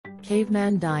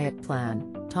Caveman Diet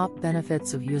Plan. Top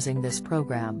benefits of using this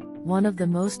program. One of the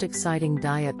most exciting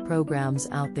diet programs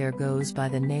out there goes by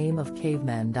the name of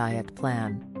Caveman Diet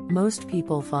Plan. Most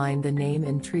people find the name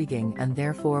intriguing and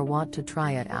therefore want to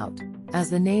try it out. As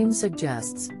the name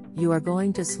suggests, you are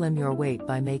going to slim your weight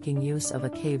by making use of a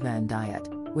caveman diet,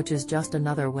 which is just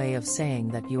another way of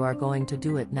saying that you are going to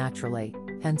do it naturally,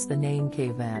 hence the name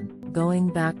Caveman. Going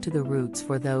back to the roots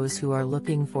for those who are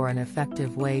looking for an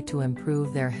effective way to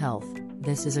improve their health,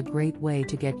 this is a great way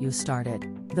to get you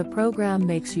started. The program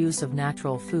makes use of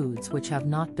natural foods which have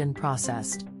not been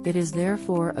processed. It is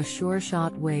therefore a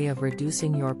sure-shot way of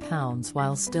reducing your pounds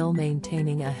while still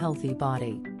maintaining a healthy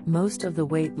body. Most of the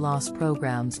weight loss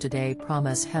programs today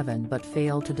promise heaven but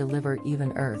fail to deliver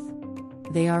even earth.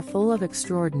 They are full of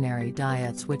extraordinary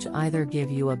diets which either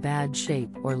give you a bad shape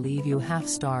or leave you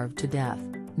half-starved to death.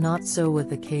 Not so with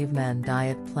the Caveman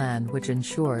Diet Plan, which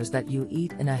ensures that you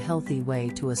eat in a healthy way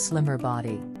to a slimmer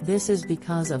body. This is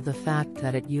because of the fact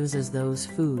that it uses those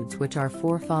foods which our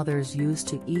forefathers used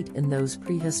to eat in those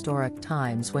prehistoric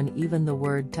times when even the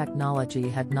word technology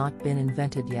had not been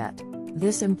invented yet.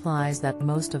 This implies that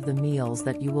most of the meals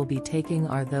that you will be taking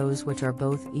are those which are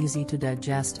both easy to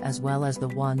digest as well as the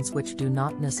ones which do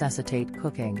not necessitate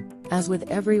cooking. As with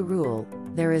every rule,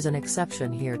 there is an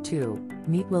exception here too.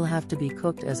 Meat will have to be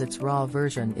cooked as its raw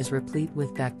version is replete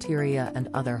with bacteria and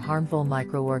other harmful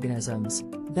microorganisms.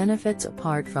 Benefits.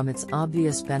 Apart from its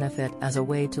obvious benefit as a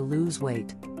way to lose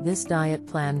weight, this diet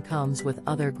plan comes with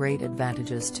other great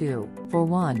advantages too. For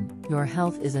one, your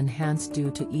health is enhanced due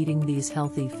to eating these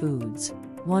healthy foods.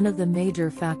 One of the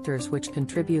major factors which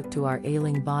contribute to our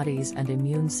ailing bodies and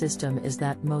immune system is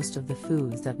that most of the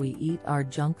foods that we eat are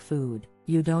junk food.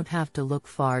 You don't have to look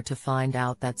far to find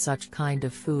out that such kind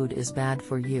of food is bad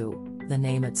for you. The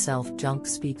name itself, junk,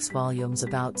 speaks volumes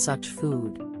about such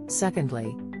food.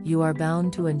 Secondly, you are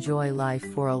bound to enjoy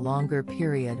life for a longer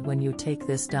period when you take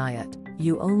this diet.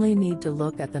 You only need to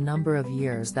look at the number of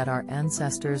years that our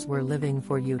ancestors were living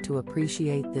for you to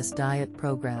appreciate this diet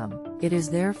program. It is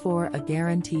therefore a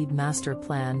guaranteed master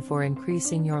plan for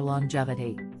increasing your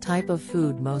longevity. Type of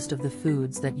food. Most of the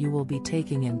foods that you will be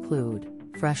taking include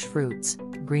fresh fruits,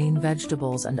 green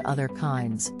vegetables and other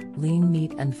kinds, lean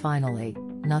meat and finally,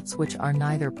 nuts which are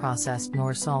neither processed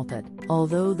nor salted.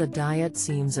 Although the diet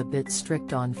seems a bit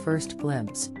strict on first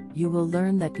glimpse, you will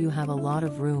learn that you have a lot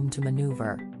of room to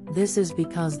maneuver. This is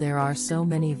because there are so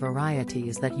many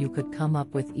varieties that you could come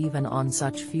up with even on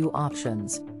such few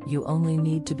options. You only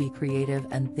need to be creative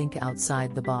and think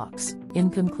outside the box. In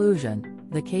conclusion,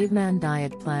 the Caveman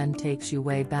Diet Plan takes you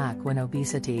way back when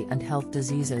obesity and health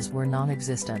diseases were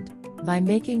non-existent. By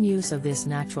making use of this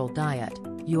natural diet,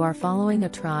 you are following a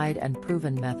tried and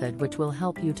proven method which will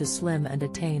help you to slim and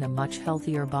attain a much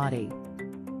healthier body.